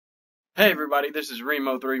Hey everybody, this is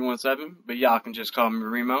Remo317, but y'all can just call me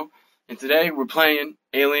Remo. And today we're playing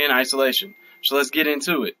Alien Isolation. So let's get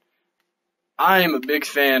into it. I am a big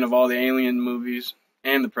fan of all the Alien movies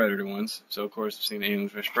and the Predator ones. So of course I've seen the Alien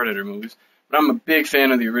vs Predator movies. But I'm a big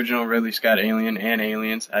fan of the original Ridley Scott Alien and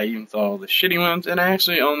Aliens. I even saw all the shitty ones, and I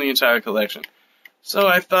actually own the entire collection. So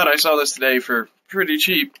I thought I saw this today for pretty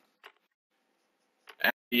cheap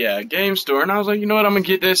at the game store, and I was like, you know what, I'm gonna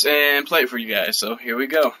get this and play it for you guys. So here we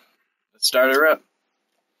go. Let's start her up.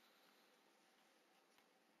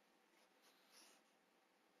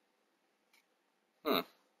 Wow,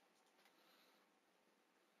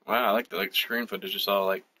 I like the screen footage. It's all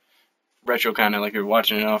like retro, kind of like you're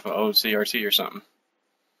watching it off of OCRT or something.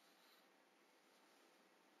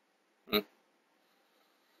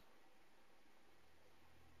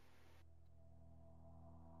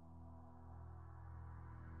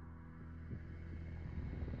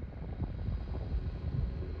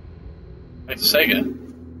 Like Sega.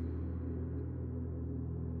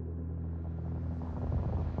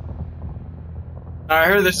 I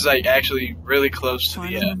heard this is like actually really close to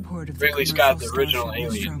the Ridley Scott, the original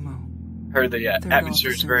Alien. Heard the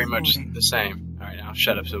atmosphere is very much the same. All right, now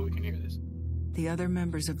shut up so we can hear this. The other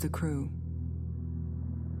members of the crew: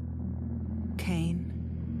 Kane,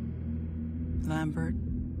 Lambert,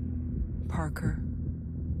 Parker.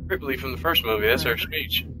 Ripley from the first movie. That's her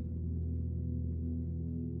speech.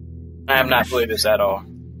 I have not played this at all.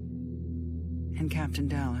 And Captain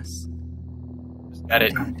Dallas. Got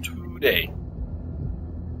it today.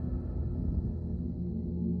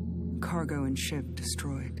 Cargo and ship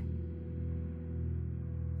destroyed.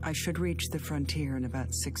 I should reach the frontier in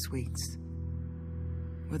about 6 weeks.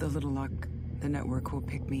 With a little luck, the network will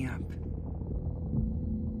pick me up.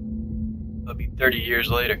 It'll be 30 years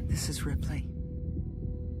later. This is Ripley.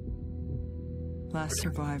 Last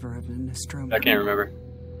survivor of the Nostromo. I can't remember.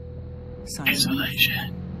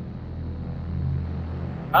 Isolation.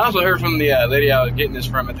 I also heard from the lady I was getting this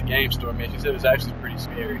from at the game store, man. She said it was actually pretty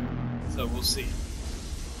scary. So we'll see.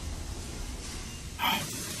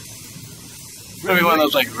 It's gonna be one of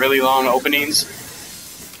those like really long openings.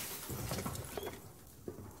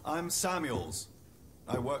 I'm Samuels.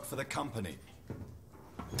 I work for the company.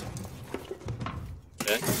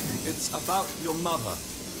 Okay. It's about your mother.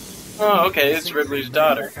 Oh, okay, it's Ripley's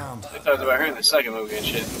daughter. They talked about her in the second movie and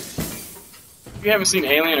shit. If you haven't seen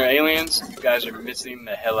Alien or Aliens, you guys are missing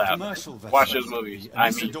the hell out. Watch those movies. I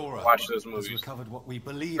mean, watch those movies. Recovered what we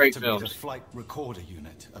believe Great to films. be the flight recorder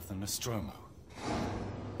unit of the Nostromo.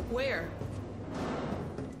 Where?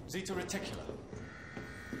 Zeta Reticula.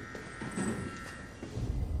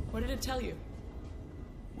 What did it tell you?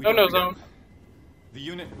 No zone. The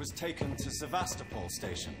unit was taken to Sevastopol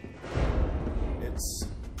station. It's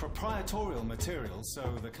proprietorial material,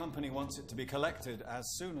 so the company wants it to be collected as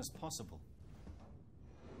soon as possible.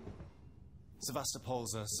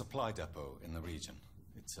 Sevastopol's a supply depot in the region.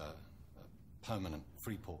 It's a permanent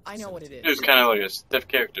free port I know what it is. He was kind of like a stiff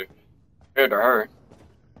character compared to her.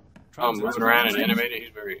 Moving around and animated,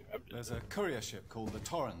 he's very... There's a courier ship called the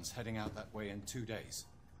Torrens heading out that way in 2 days.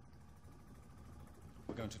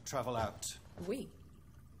 We're going to travel out. We?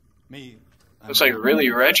 Me. Looks like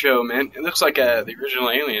really retro, man. It looks like the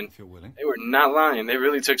original Alien. If you're willing. They were not lying. They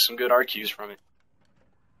really took some good art cues from it.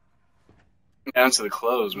 Down to the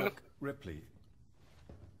clothes, man. Look, Ripley,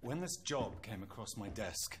 when this job came across my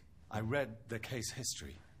desk, I read the case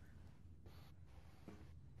history.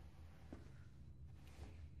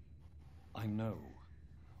 I know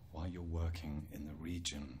why you're working in the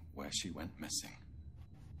region where she went missing.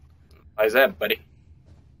 Why is that, buddy?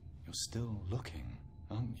 You're still looking,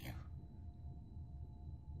 aren't you?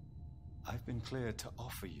 I've been cleared to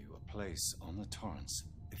offer you a place on the Torrens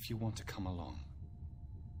if you want to come along.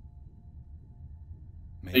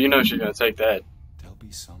 Maybe You know she's gonna take that. there'll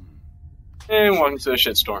be some. And walk into a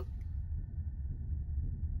shitstorm.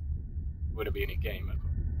 Would it be any game, of course.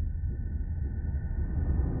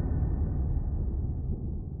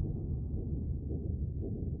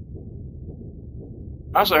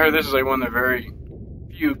 I also heard this is like one of the very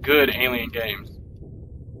few good Alien games.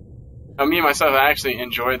 Now, me myself, I actually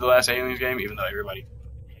enjoyed the last Aliens game, even though everybody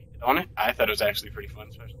hated on it. I thought it was actually pretty fun,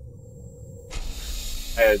 especially.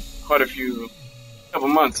 I had quite a couple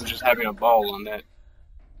months of just having a ball on that.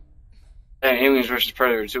 And Aliens vs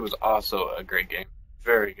Predator 2 was also a great game.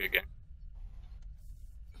 Very good game.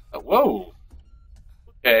 Whoa!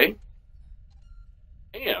 Okay.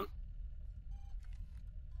 Damn.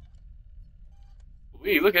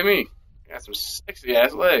 Wee, look at me. Got some sexy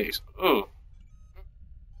ass legs. Ooh.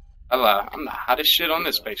 I'm the hottest shit on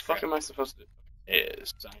this page. Fuck am I supposed to do?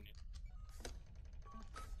 Yes, sign it.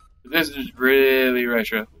 This is really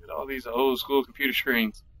retro. Look at all these these old school computer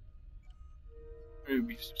screens.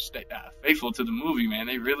 Be faithful to the movie, man.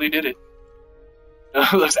 They really did it.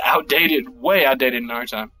 It looks outdated, way outdated in our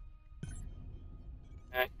time.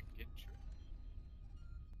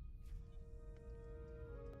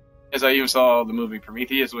 As I even saw the movie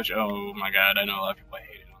Prometheus, which, oh my god, I know a lot of people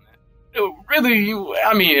hated on that. It really,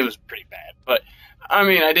 I mean, it was pretty bad, but, I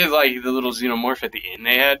mean, I did like the little xenomorph at the end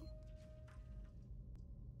they had.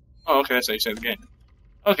 Oh, okay, that's how you say the game.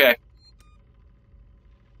 Okay.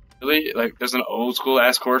 Really? Like, there's an old school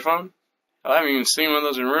ass cord phone? I haven't even seen one of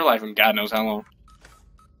those in real life in God knows how long.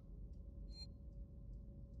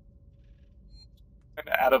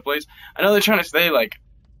 Kinda out of place. I know they're trying to stay, like,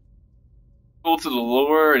 cool to the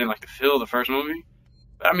lore and, like, the feel of the first movie.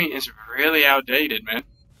 But, I mean, it's really outdated, man.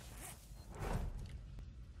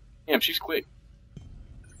 Damn, she's quick.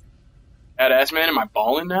 Badass, man. Am I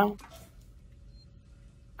balling now?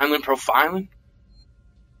 I'm profiling?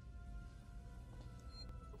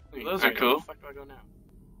 Those are cool. Where the fuck do I go now?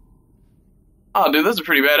 Oh, dude, those are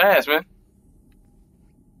pretty badass, man.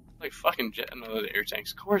 Like fucking jet. No, the air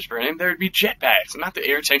tanks. Of course, for him, there would be jetpacks, not the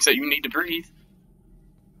air tanks that you need to breathe.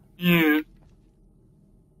 Yeah.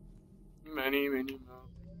 Many more.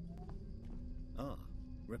 Ah,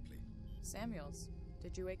 Ripley. Samuels,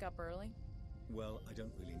 did you wake up early? Well, I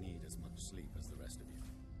don't really need as much sleep as the rest of you.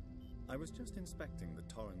 I was just inspecting the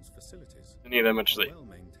Torrens facilities. I need that much sleep.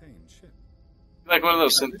 Well-maintained ship. Like one of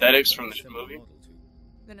those synthetics from the movie.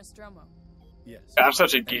 The Nostromo. Yes. I'm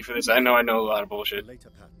such a geek for this. I know a lot of bullshit. Later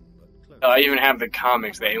pattern, but close. I even have the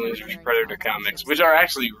comics, the Aliens vs. Predator comics, which are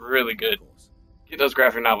actually really good. Get those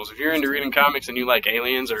graphic novels. If you're into reading comics and you like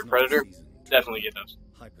Aliens or Predator, definitely get those.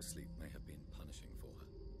 Hypersleep may have been punishing for her.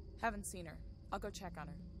 Haven't seen her. I'll go check on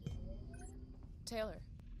her. Taylor,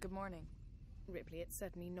 good morning. Ripley, it's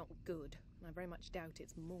certainly not good. I very much doubt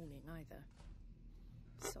it's morning either.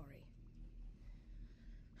 Sorry.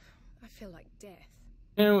 I feel like death.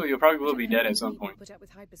 Yeah, well, you probably will be dead at some point. Put up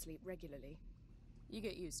with hypersleep regularly. You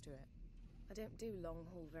get used to it. I don't do long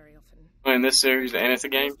haul very often. In this series, and it's a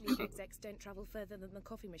game. Execs don't travel further than the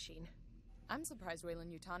coffee machine. I'm surprised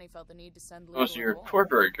Weyland-Yutani felt the need to send Lou Most of your aboard.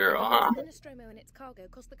 corporate girl, huh? The Nostromo and its cargo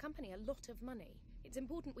cost the company a lot of money. It's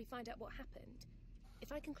important we find out what happened.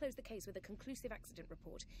 If I can close the case with a conclusive accident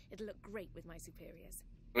report, it'll look great with my superiors.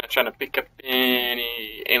 I'm not trying to pick up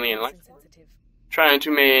any alien life. Sensitive. Trying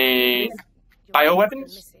to make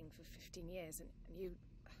bioweapons? Missing for 15 years, and you.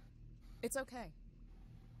 It's okay.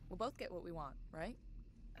 We'll both get what we want, right?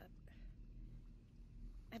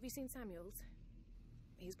 Have you seen Samuels?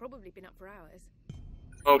 He's probably been up for hours.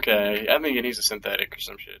 Okay, I think it needs a synthetic or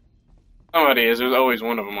some shit. Somebody is. There's always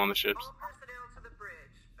one of them on the ships. All personnel to the bridge.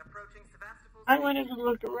 Approaching Sevastopol. I wanted to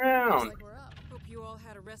look around. Looks like we're up. Hope you all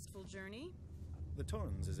had a restful journey. The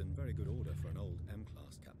Torrens is in very good order for an old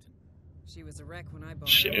M-class captain. She was a wreck when I bought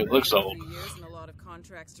Shit, her. it looks For a old. few years and a lot of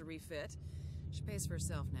contracts to refit. She pays for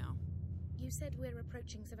herself now. You said we're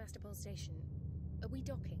approaching Sevastopol Station. Are we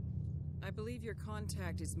docking? I believe your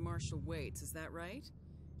contact is Marshal Waits, is that right?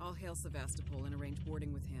 I'll hail Sevastopol and arrange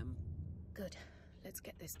boarding with him. Good. Let's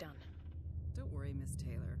get this done. Don't worry, Miss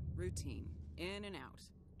Taylor. Routine. In and out.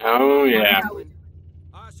 Oh, yeah.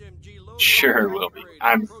 Sure it will be.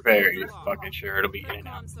 I'm very fucking sure it'll be in and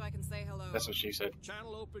out. So I can say hello. That's what she said.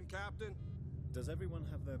 Channel open, Captain. Does everyone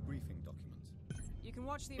have their briefing documents? You can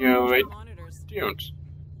watch the You wait. monitors. Don't.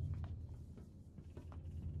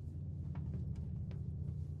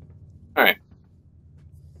 Alright.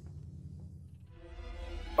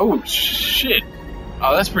 Oh, shit.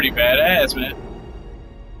 Oh, that's pretty badass, man.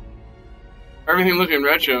 Everything looking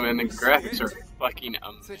retro, man. The graphics are fucking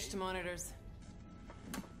amazing. Switch to monitors.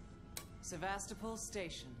 Sevastopol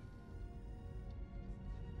Station.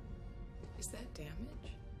 Is that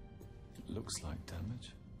damage? It looks like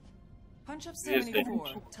damage. Punch up It is 74.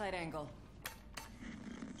 damage. Tight angle.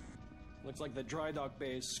 Looks like the dry dock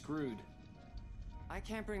bay is screwed. I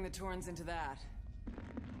can't bring the Torrens into that.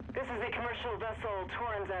 This is a commercial vessel,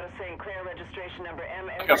 Torrens out of St. Clair, registration number M.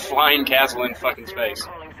 Like a flying castle in fucking space.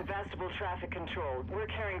 Calling Sevastopol traffic control. We're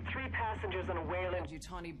carrying 3 passengers on a Weyland.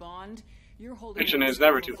 Yutani Bond, you're holding. Fiction is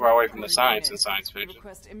never too far away from the science in science fiction.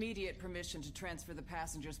 Request immediate permission to transfer the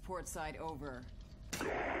passengers port side over. This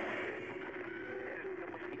Waits,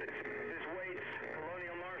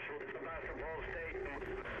 Colonial Marshal, Sevastopol Station.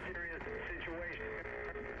 Serious situation.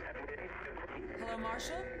 Hello,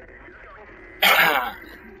 Marshal.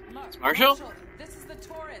 Marshal? This is the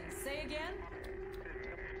Torrens. Say again.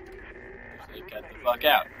 They got the fuck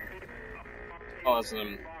out. Oh, it's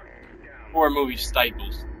some horror movie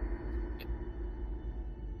staples.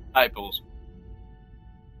 Staples.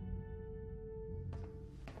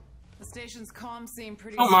 The station's comms seem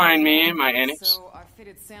pretty. Don't mind me, stable, my annex. So I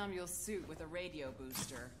fitted Samuel's suit with a radio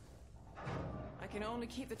booster. I can only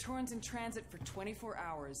keep the Torrens in transit for 24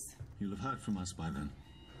 hours. You'll have heard from us by then.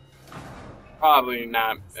 Probably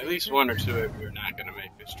not. At least one or two of you are not going to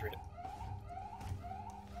make this trip.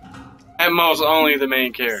 At most, only the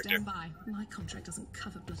main character. Stand by. My contract doesn't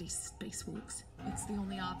cover bloody spacewalks. It's the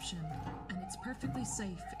only option, and it's perfectly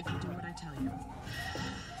safe if you do what I tell you.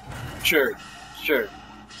 Sure, sure.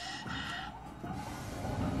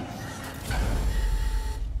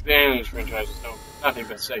 The Aliens franchises don't nothing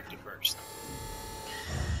but safety first.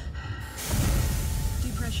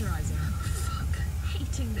 Depressurizing. Oh, fuck.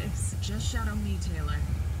 Hating this. Just shadow me, Taylor.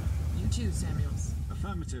 You too, Samuels.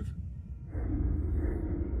 Affirmative.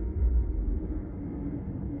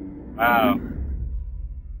 Wow.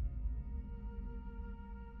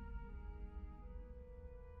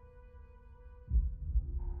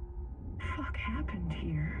 Fuck happened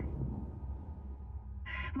here?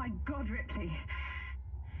 My God, Ripley.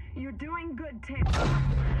 You're doing good, Tim.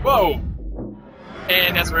 Whoa!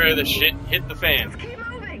 And that's where the shit hit the fan. Keep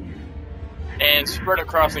moving. And spread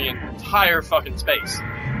across the entire fucking space.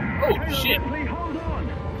 Oh shit! Ripley, hold on.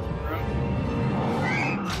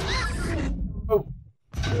 Oh.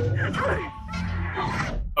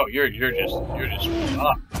 Oh, you're just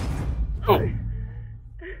up. Oh. Samuels!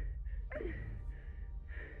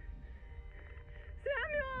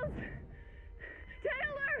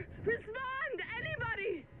 Taylor! Respond!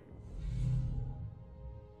 Anybody!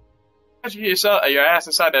 How'd you get your ass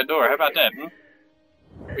inside that door? How about that, hmm?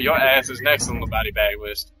 Your ass is next on the body bag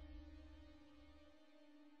list.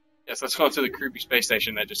 Yes, let's go to the creepy space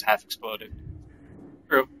station that just half exploded.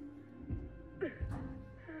 True.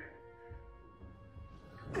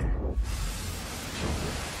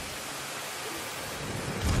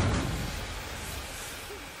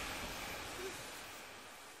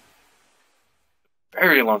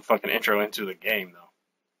 Very long fucking intro into the game, though.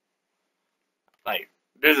 Like,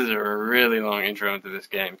 this is a really long intro into this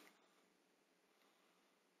game.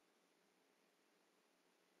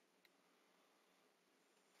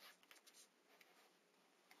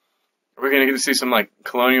 We're gonna get to see some, like,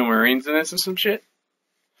 colonial marines in this and some shit.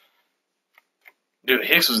 Dude,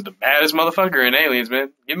 Hicks was the baddest motherfucker in Aliens,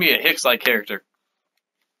 man. Give me a Hicks-like character.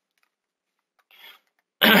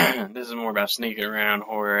 This is more about sneaking around,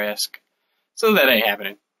 horror-esque. So that ain't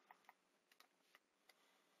happening.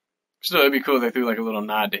 So it'd be cool if they threw, like, a little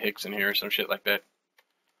nod to Hicks in here or some shit like that.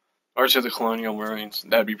 Or to the colonial marines.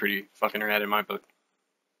 That'd be pretty fucking rad in my book.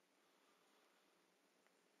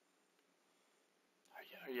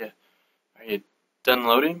 Are you done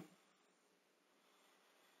loading?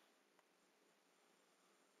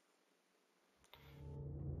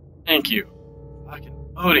 Thank you.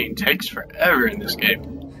 Fucking loading takes forever in this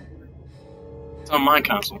game. It's on my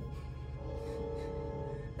console.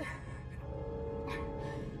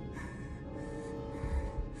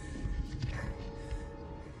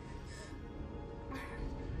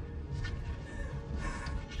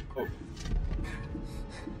 Oh.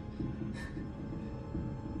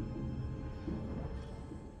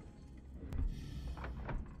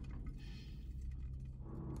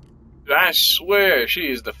 I swear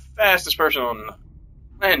she is the fastest person on the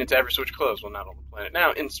planet to ever switch clothes. Well, not on the planet.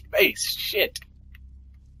 Now, in space. Shit.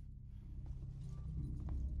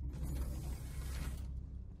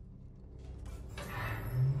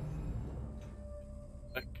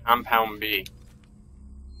 Compound B.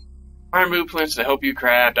 Find blueprints to help you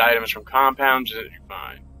craft items from compounds that you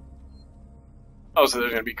find. Oh, so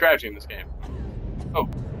there's going to be crafting in this game. Oh.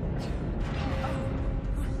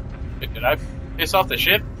 Wait, did I piss off the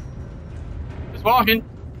ship? It's walking.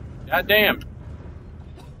 God damn.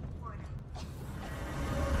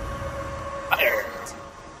 Fire.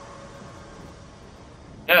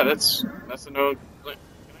 Yeah, that's a no. Can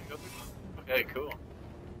I go through? Okay, cool.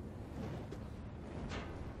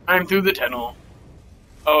 I'm through the tunnel.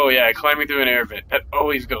 Oh yeah, climbing through an air vent. That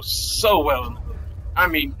always goes so well in the movie. I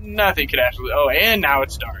mean, nothing could actually. Oh, and now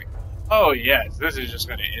it's dark. Oh yes, this is just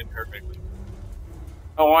going to end perfectly.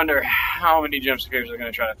 I wonder how many jump scares they're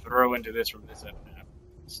going to try to throw into this from this end.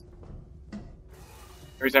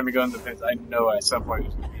 Every time we go in the fence, I know at some point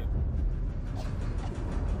it's going to be it.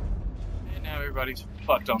 And now everybody's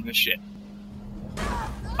fucked on this shit.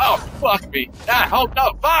 Oh, fuck me. Ah, hold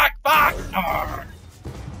no, fuck! Oh.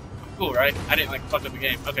 Cool, right? I didn't, like, fuck up the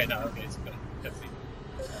game. Okay, no, okay, it's good. Cutscene.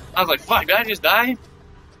 I was like, fuck, did I just die?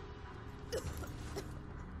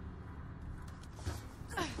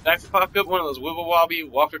 Did I fuck up one of those wibble wobby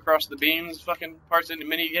walk across the beams fucking parts in the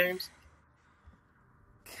mini games?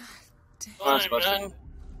 God damn.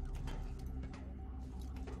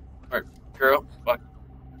 Alright, girl, fuck.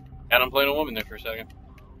 And I'm playing a woman there for a second.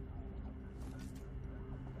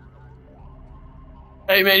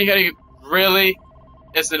 Hey man, you gotta get, really?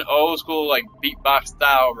 It's an old school like beatbox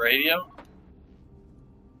style radio?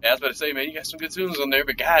 Yeah, I was about to say, man, you got some good tunes on there,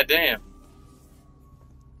 but goddamn.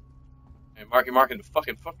 And Marky Mark and the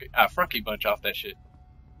fucking Frunky bunch off that shit.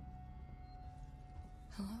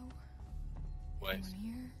 Hello? Ways.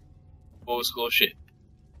 Anyone here? Old school shit.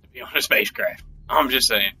 To be on a spacecraft. I'm just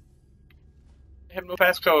saying. They have no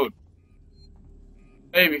passcode.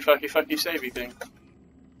 Baby fucky savey thing.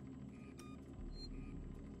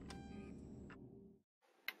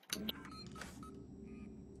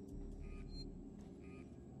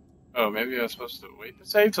 Oh, maybe I was supposed to wait to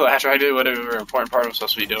save till after I do whatever important part I'm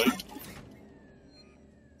supposed to be doing.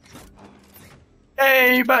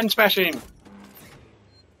 Hey, button smashing!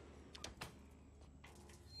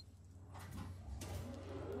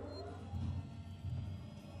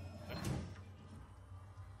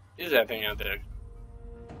 Is that thing out there?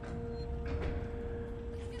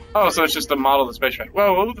 Oh, so it's just the model of the spacecraft.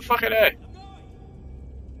 Whoa, who the fuck are they?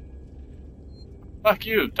 Fuck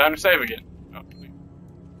you, time to save again. Oh, wait.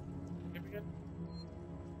 Save again?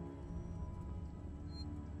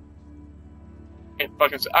 Can't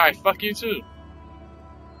fucking save. Alright, fuck you too.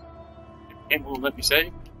 Game won't let me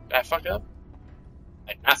save? Did I fuck up?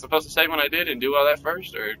 I'm not supposed to save when I did and do all that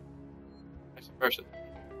first, or vice versa?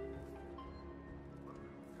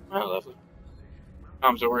 Oh, lovely.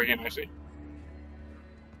 Comms are working, I see.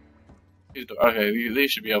 Okay,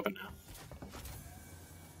 these should be open now.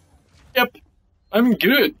 Yep, I'm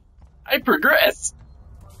good. I progress.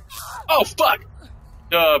 Oh, fuck!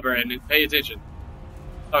 Duh, Brandon, pay attention.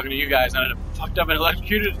 Talking to you guys, I fucked up and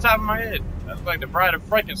electrocuted at the top of my head. That's like the Bride of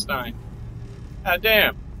Frankenstein. God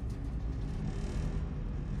damn.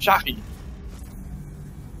 Shocking.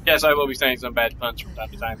 Yes, I will be saying some bad puns from time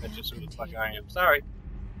to time. That's just who the fuck I am. Sorry.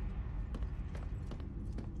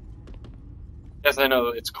 Yes, I know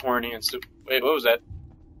it's corny and stupid. Wait, what was that?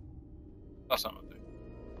 Oh, something there.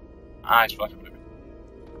 Nice fucking movie.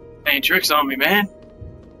 Ain't tricks on me, man.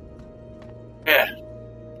 Yeah.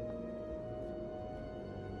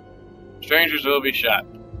 Strangers will be shot.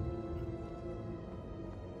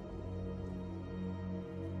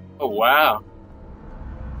 Oh, wow.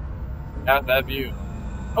 Got that view.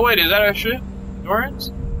 Oh, wait, is that our ship?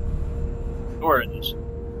 Dorans? Dorans.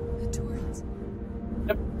 The Torrens.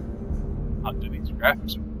 Yep. Oh, dude, these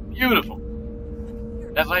graphics are beautiful.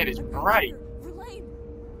 That light is bright.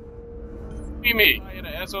 See me in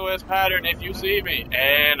a SOS pattern if you see me,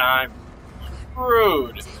 and I'm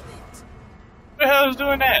screwed. Who the hell is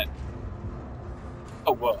doing that?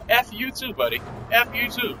 Oh, well, F you too, buddy. F you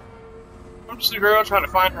too. I'm just a girl trying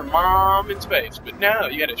to find her mom in space, but now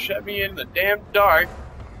you gotta shut me in the damn dark.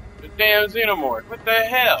 The damn xenomorph. What the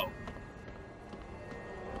hell?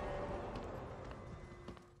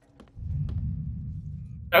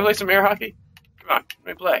 Can I play some air hockey? Come on,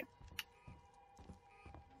 let me play.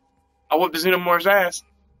 I'll whip the xenomorph's ass.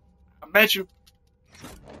 I bet you.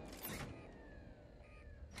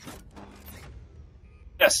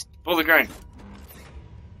 Yes, pull the grain.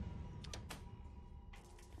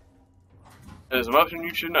 That is a motion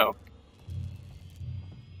you should know.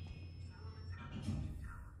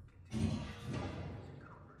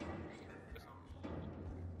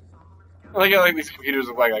 I like these computers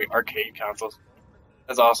look like arcade consoles.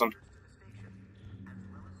 That's awesome.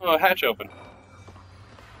 Oh, hatch open.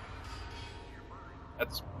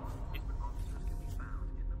 That's...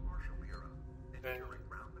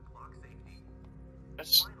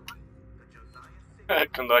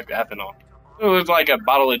 That comes like ethanol. It looks like a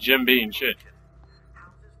bottle of Jim Beam shit.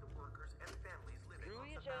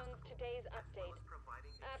 Today's update.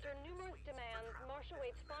 After numerous demands, Marshal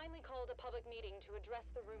Waits finally called a public meeting to address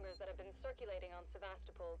the rumors that have been circulating on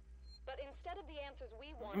Sevastopol. But instead of the answers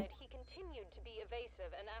we wanted, he continued to be evasive,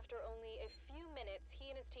 and after only a few minutes, he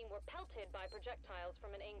and his team were pelted by projectiles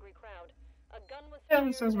from an angry crowd. A gun was fired,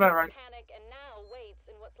 sounds about right. Panic, and now Waits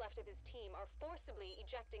and what's left of his team are forcibly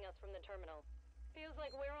ejecting us from the terminal. Feels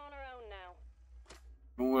like we're on our own now.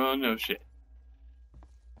 Well, no shit.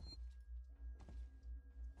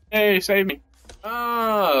 Hey, save me.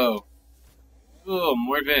 Oh. Oh,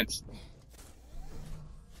 more vents.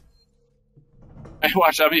 I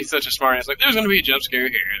watched, I'll be such a smart ass. Like, there's gonna be a jump scare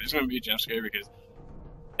here. There's gonna be a jump scare because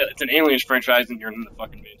it's an Aliens franchise and you're in the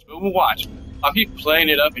fucking vents. But we'll watch. I'll keep playing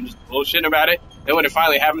it up and just bullshitting about it. Then when it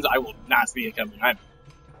finally happens, I will not see it coming. I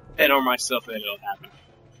bet on myself that it'll happen.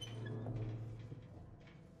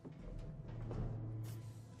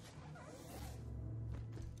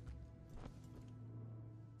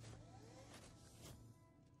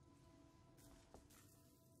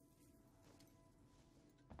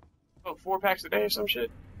 smoke 4 packs a day or some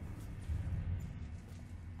shit.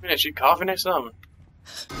 Man, she coughing at something.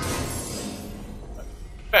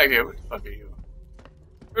 Back here, what the fuck are you?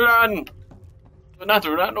 Run! But not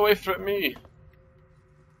to run away from me.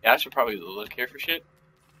 Yeah, I should probably look here for shit.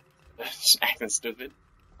 Just acting stupid.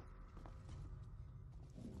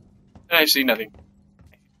 I see nothing.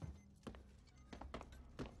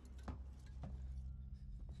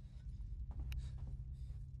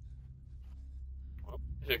 Well,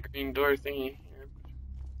 there's a green door thingy here.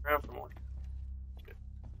 Around for more. Good.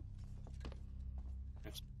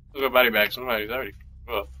 Let's go body bag. Somebody's already.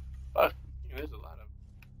 Oh, fuck. There's a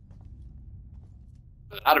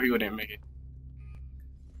lot of people didn't make it.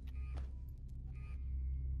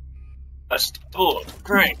 That's full of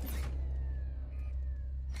crank.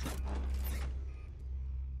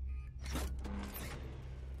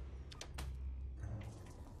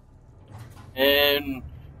 And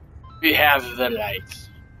we have the lights.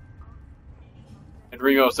 And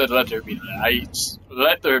Ringo said, "Let there be lights.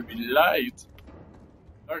 Let there be lights."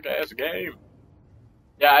 Okay, that's a game.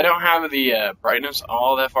 Yeah, I don't have the brightness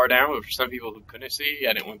all that far down, but for some people who couldn't see,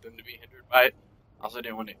 I didn't want them to be hindered by it. I also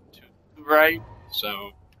didn't want it too bright,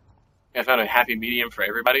 so I found a happy medium for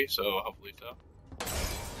everybody, so hopefully so.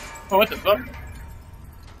 Oh, what the fuck?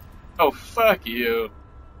 Oh, fuck you.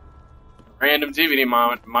 A random DVD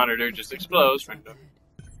monitor just explodes.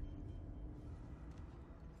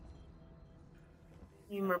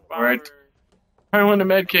 Alright. I want a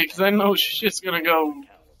med kit because I know shit's gonna go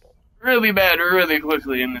really bad really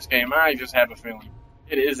quickly in this game. I just have a feeling.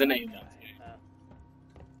 It is an alien game.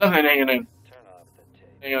 Nothing ain't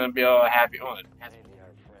gonna be all happy. Oh, it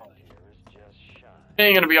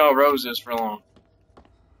ain't gonna be all roses for long.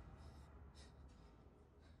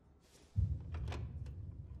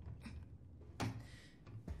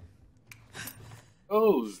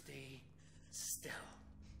 Oh. Stay still.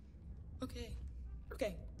 Okay.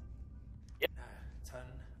 Okay. Yep. Now turn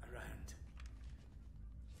around.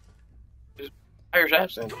 Just Irish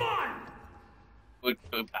accent. Come on!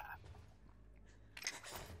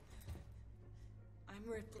 I'm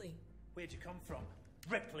Ripley. Where'd you come from?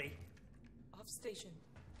 Ripley? Off station.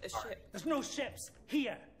 A ship. There's no ships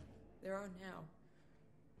here. There are now.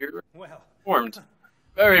 You're Well, informed.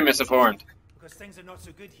 Very misinformed. because things are not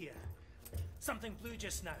so good here. Something blew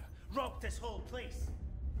just now. Rocked this whole place.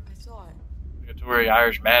 I saw it. Obligatory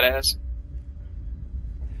Irish badass.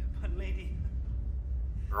 But lady,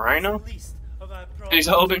 Rhino? the least of our He's problems.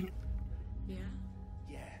 holding. Yeah?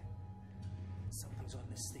 Yeah. Something's on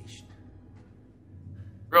this station.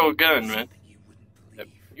 Throw a gun, man. Something you wouldn't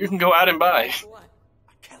believe. You can go out and buy. What?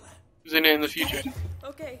 A killer. Using it in the future.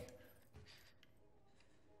 Okay.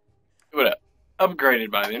 It would have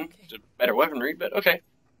upgraded by then. It's a better weaponry, but okay.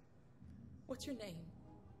 What's your name?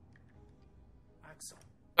 Axel.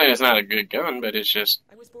 I mean, it's not a good gun, but it's just,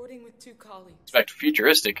 I was boarding with 2 colleagues. it's back to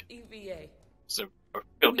futuristic. EVA. It's a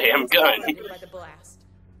real We damn were gun. separated by the blast.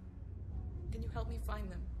 Can you help me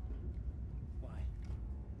find them? Why?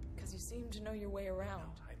 Because you seem to know your way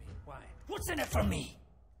around. I mean, why? What's in it for me?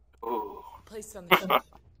 Ooh. Place on the ship. How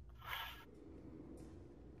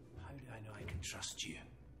do I know I can trust you?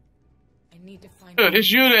 I need to find Dude, them. it's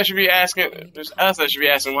you that should be asking, it's us that should be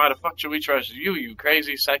asking, why the fuck should we trust you, you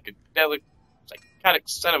crazy, psychedelic, psychotic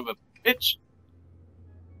son of a bitch?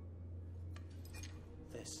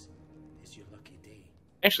 This is your lucky day.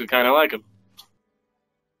 Actually, kind of like him.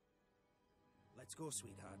 Let's go,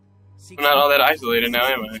 sweetheart. I'm not all that isolated now,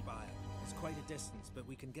 am I? It's quite a distance, but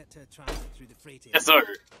we can get to a transit through the freight area. Yes, sir.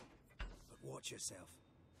 But watch yourself.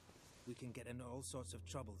 We can get into all sorts of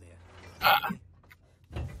trouble there. Ah.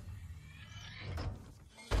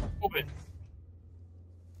 Open.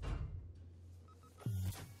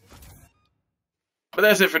 But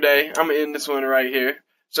that's it for today. I'm gonna end this one right here.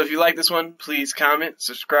 So if you like this one, please comment,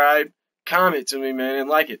 subscribe, comment to me, man, and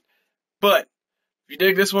like it. But if you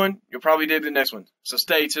dig this one, you'll probably dig the next one. So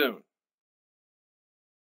stay tuned.